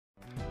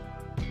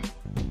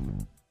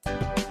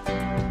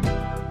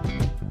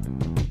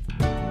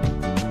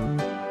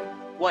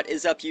What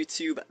is up,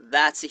 YouTube?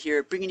 That's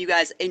here, bringing you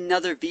guys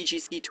another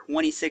VGC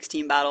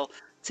 2016 battle.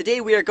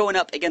 Today we are going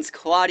up against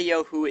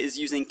Claudio, who is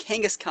using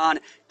Kangaskhan,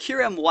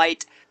 Kyurem-W,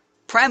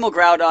 Primal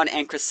Groudon,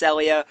 and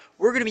Cresselia.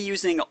 We're going to be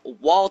using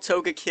Wall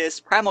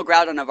Togekiss, Primal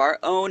Groudon of our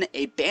own,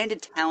 a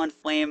Banded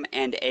Talonflame,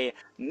 and a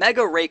Mega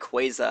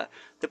Rayquaza.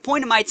 The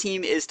point of my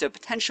team is to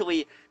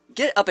potentially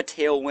get up a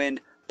Tailwind,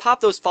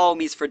 pop those Follow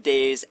Me's for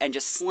days, and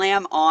just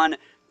slam on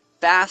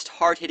fast,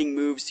 hard-hitting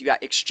moves. You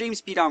got Extreme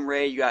Speed on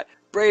Ray, you got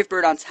Brave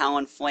Bird on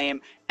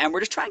Talonflame, and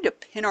we're just trying to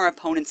pin our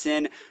opponents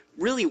in,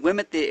 really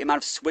limit the amount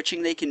of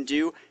switching they can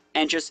do,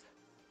 and just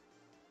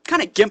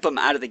kind of gimp them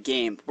out of the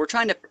game. We're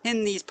trying to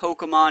pin these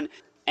Pokemon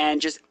and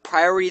just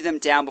priority them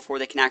down before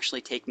they can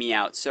actually take me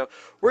out. So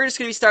we're just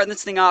going to be starting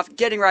this thing off,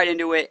 getting right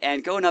into it,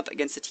 and going up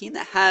against a team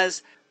that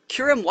has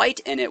Kyurem-W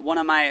in it, one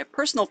of my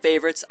personal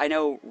favorites. I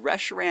know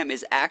Reshiram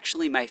is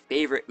actually my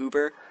favorite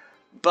Uber,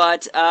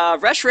 but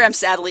Reshiram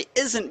sadly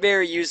isn't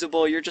very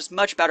usable. You're just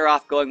much better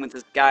off going with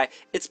this guy.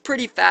 It's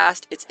pretty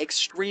fast, it's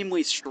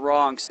extremely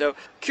strong, so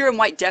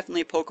Kyurem-W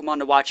definitely a Pokemon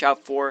to watch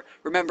out for.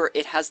 Remember,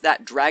 it has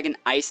that Dragon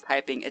Ice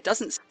typing. It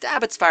doesn't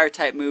stab its Fire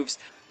type moves,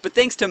 but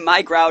thanks to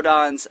my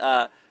Groudon's,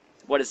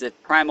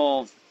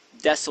 Primal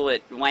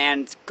Desolate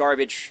Land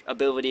Garbage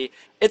ability,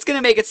 it's going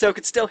to make it so it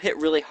could still hit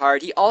really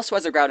hard. He also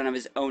has a Groudon of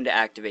his own to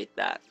activate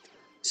that.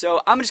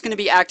 So I'm just going to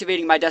be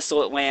activating my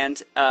Desolate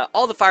Land.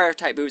 All the Fire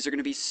type moves are going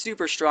to be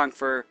super strong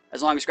for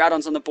as long as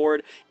Groudon's on the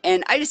board,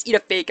 and I just eat a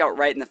Fake Out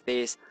right in the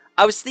face.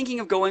 I was thinking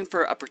of going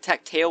for a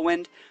Protect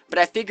Tailwind, but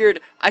I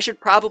figured I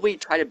should probably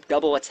try to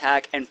double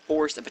attack and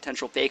force a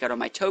potential Fake Out on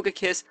my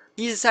Togekiss.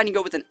 He's deciding to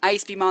go with an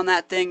Ice Beam on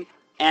that thing,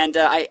 and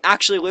I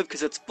actually lived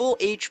because it's full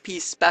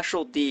HP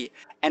Special D,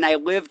 and I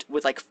lived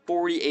with like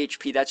 40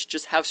 HP. That's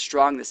just how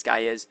strong this guy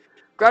is.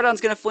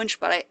 Groudon's going to flinch,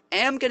 but I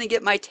am going to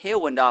get my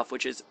Tailwind off,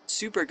 which is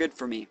super good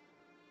for me.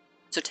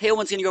 So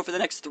Tailwind's going to go for the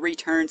next 3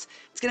 turns.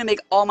 It's going to make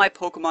all my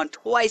Pokemon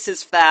twice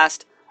as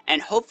fast, and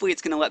hopefully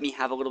it's going to let me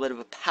have a little bit of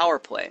a power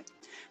play.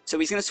 So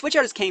he's going to switch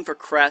out his King for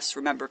Cress.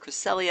 Remember,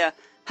 Cresselia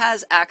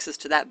has access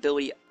to that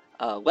ability,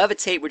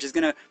 Levitate, which is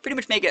going to pretty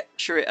much make it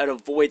sure it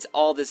avoids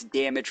all this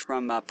damage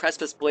from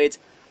Precipice Blades.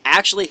 I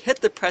actually hit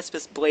the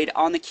Precipice Blade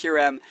on the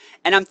Kyurem,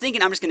 and I'm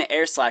thinking I'm just going to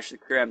Air Slash the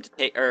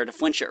Kyurem to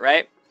flinch it,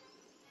 right?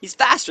 He's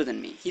faster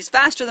than me. He's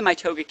faster than my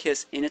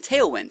Togekiss in a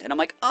Tailwind. And I'm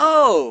like,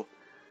 oh,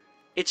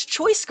 it's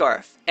Choice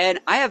Scarf. And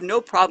I have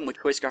no problem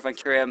with Choice Scarf on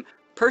Kyurem.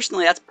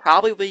 Personally, that's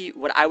probably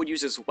what I would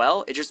use as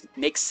well. It just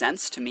makes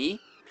sense to me.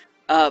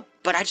 But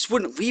I just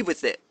wouldn't leave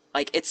with it.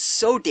 Like, it's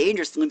so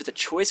dangerous to leave with a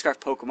Choice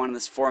Scarf Pokemon in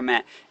this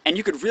format. And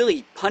you could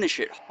really punish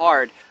it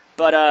hard.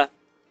 But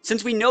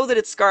since we know that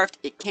it's Scarfed,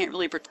 it can't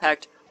really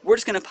protect. We're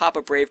just going to pop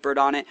a Brave Bird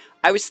on it.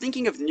 I was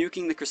thinking of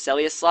nuking the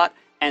Cresselia slot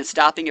and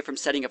stopping it from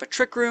setting up a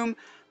Trick Room.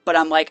 But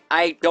I'm like,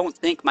 I don't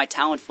think my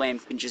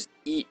Talonflame can just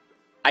eat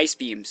Ice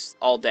Beams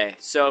all day.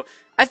 So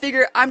I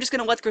figure I'm just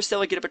going to let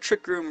Cresselia get up a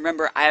Trick Room.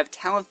 Remember, I have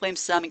Talonflame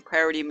summing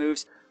priority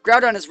moves.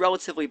 Groudon is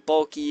relatively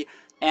bulky.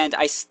 And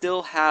I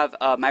still have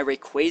my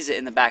Rayquaza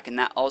in the back. And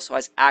that also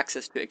has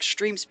access to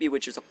Extreme Speed,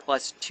 which is a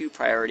 +2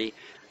 priority.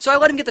 So I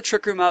let him get the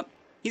Trick Room up.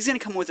 He's going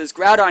to come with his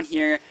Groudon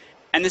here.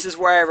 And this is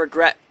where I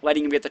regret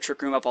letting him get the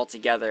Trick Room up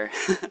altogether.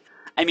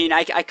 I mean,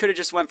 I could have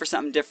just went for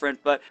something different,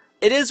 but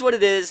it is what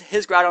it is.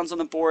 His Groudon's on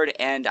the board,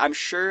 and I'm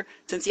sure,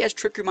 since he has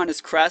Trick Room on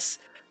his Crest,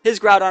 his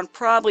Groudon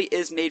probably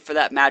is made for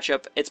that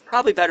matchup. It's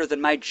probably better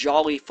than my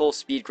jolly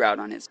full-speed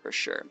Groudon is, for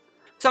sure.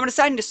 So I'm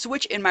deciding to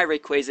switch in my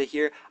Rayquaza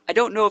here. I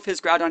don't know if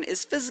his Groudon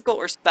is physical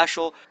or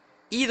special.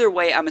 Either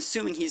way, I'm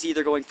assuming he's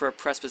either going for a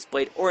Precipice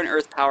Blade or an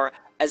Earth Power,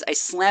 as I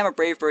slam a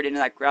Brave Bird into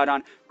that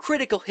Groudon.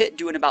 Critical hit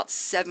doing about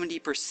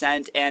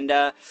 70%, and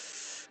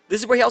this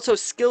is where he also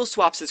skill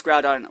swaps his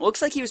Groudon. It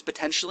looks like he was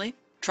potentially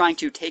trying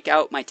to take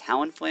out my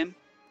Talonflame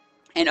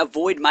and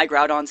avoid my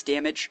Groudon's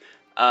damage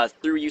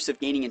through use of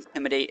gaining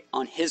Intimidate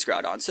on his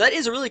Groudon. So that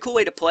is a really cool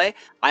way to play.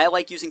 I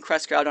like using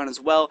Crest Groudon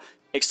as well,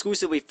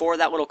 exclusively for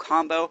that little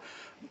combo.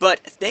 But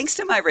thanks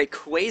to my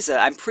Rayquaza,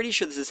 I'm pretty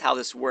sure this is how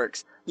this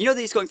works. You know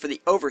that he's going for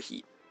the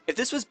Overheat. If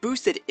this was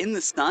boosted in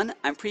the sun,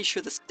 I'm pretty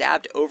sure the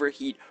stabbed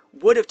Overheat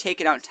would have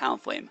taken out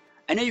Talonflame.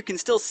 I know you can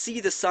still see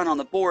the sun on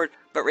the board,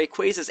 but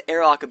Rayquaza's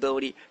Airlock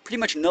ability pretty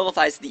much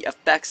nullifies the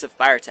effects of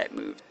Fire-type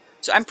moves.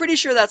 So I'm pretty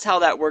sure that's how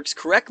that works.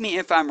 Correct me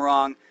if I'm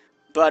wrong.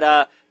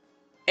 But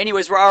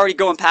anyways, we're already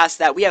going past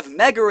that. We have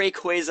Mega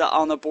Rayquaza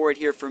on the board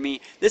here for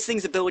me. This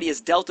thing's ability is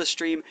Delta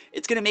Stream.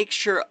 It's going to make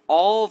sure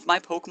all of my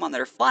Pokemon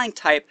that are Flying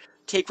type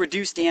take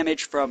reduced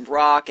damage from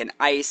Rock and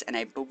Ice, and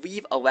I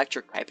believe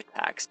Electric type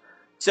attacks.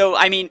 So,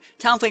 I mean,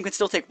 Talonflame can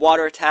still take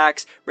Water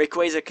attacks,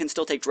 Rayquaza can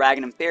still take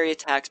Dragon and Fairy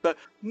attacks, but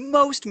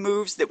most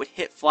moves that would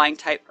hit Flying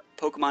type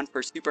Pokemon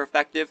for super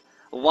effective,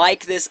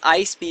 like this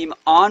Ice Beam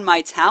on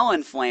my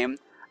Talonflame,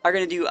 are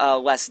going to do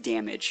less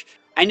damage.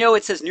 I know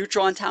it says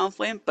neutral on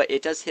Talonflame, but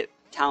it does hit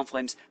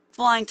Talonflame's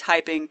Flying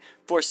typing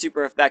for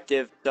super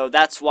effective, so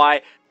that's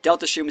why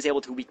Delta Stream was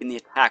able to weaken the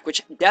attack,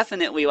 which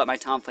definitely let my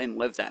Talonflame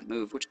live that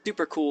move, which is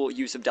super cool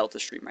use of Delta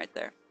Stream right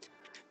there.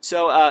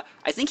 So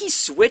I think he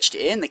switched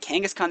in, the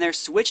Kangaskhan there,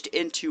 switched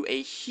into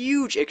a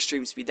huge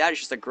extreme speed. That is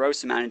just a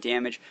gross amount of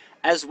damage.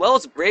 As well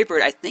as Brave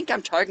Bird, I think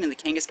I'm targeting the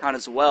Kangaskhan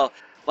as well.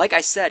 Like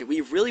I said,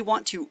 we really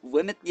want to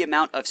limit the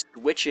amount of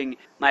switching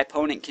my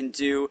opponent can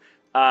do.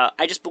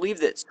 I just believe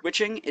that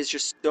switching is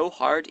just so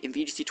hard in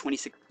VGC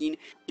 2016.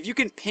 If you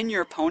can pin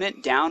your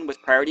opponent down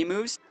with priority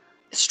moves,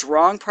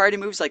 strong priority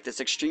moves like this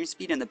extreme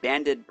speed and the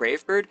banded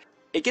Brave Bird,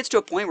 it gets to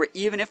a point where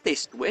even if they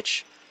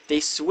switch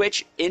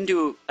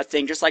into a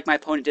thing just like my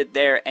opponent did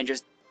there and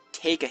just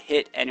take a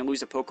hit and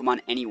lose a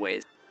Pokemon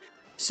anyways.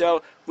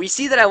 So we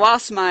see that I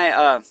lost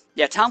my,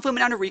 Talonflame went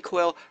down to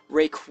recoil.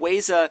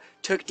 Rayquaza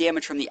took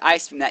damage from the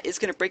Ice Beam. That is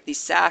going to break the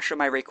sash on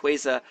my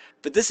Rayquaza,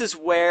 but this is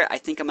where I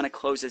think I'm going to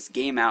close this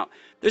game out.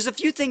 There's a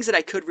few things that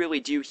I could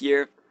really do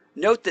here.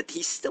 Note that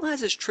he still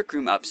has his Trick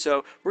Room up,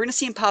 so we're going to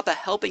see him pop a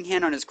Helping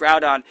Hand on his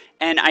Groudon,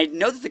 and I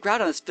know that the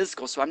Groudon is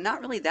physical, so I'm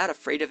not really that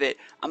afraid of it.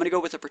 I'm going to go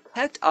with a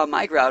Protect on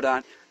my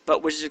Groudon,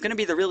 but which is going to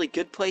be the really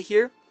good play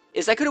here,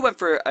 is I could have went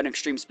for an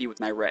Extreme Speed with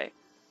my Ray.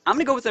 I'm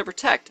going to go with a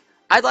Protect.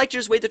 I'd like to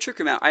just wait the Trick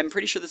Room out. I'm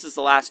pretty sure this is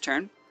the last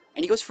turn.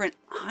 And he goes for an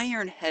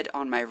Iron Head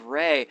on my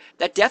Ray.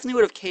 That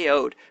definitely would have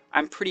KO'd.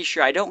 I'm pretty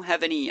sure. I don't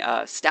have any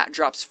stat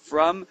drops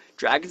from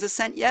Dragon's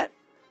Ascent yet,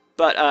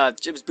 but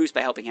it was boosted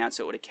by Helping Hand,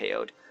 so it would have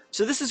KO'd.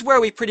 So this is where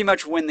we pretty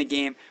much win the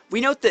game. We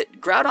note that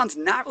Groudon's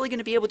not really going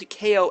to be able to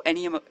KO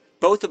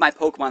both of my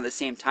Pokemon at the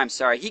same time.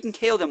 Sorry, he can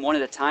KO them one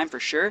at a time for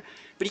sure,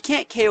 but he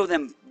can't KO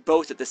them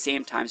both at the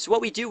same time. So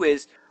what we do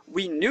is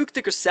we nuke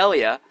the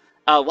Cresselia.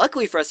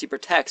 Luckily for us, he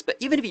protects, but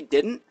even if he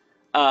didn't,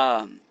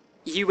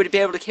 he would be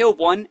able to KO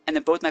one, and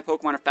then both my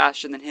Pokemon are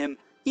faster than him.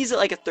 He's at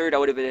like a third, I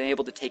would have been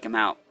able to take him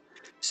out.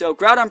 So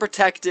Groudon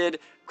protected,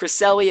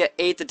 Cresselia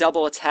ate the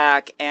double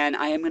attack, and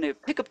I am going to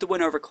pick up the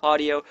win over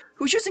Claudio,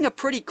 who's using a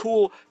pretty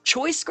cool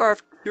Choice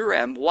Scarf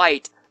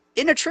Kyurem-W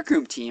in a Trick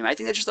Room team. I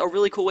think that's just a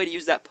really cool way to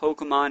use that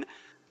Pokemon.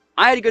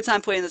 I had a good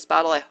time playing this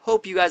battle. I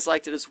hope you guys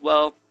liked it as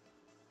well.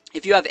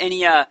 If you have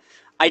any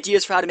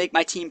ideas for how to make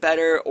my team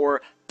better,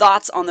 or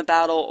thoughts on the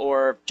battle,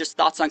 or just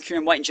thoughts on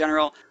Kyurem-W in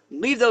general,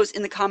 leave those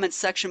in the comments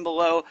section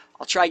below.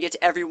 I'll try to get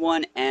to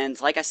everyone,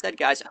 and like I said,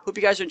 guys, I hope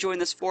you guys are enjoying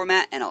this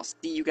format, and I'll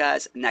see you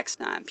guys next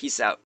time. Peace out.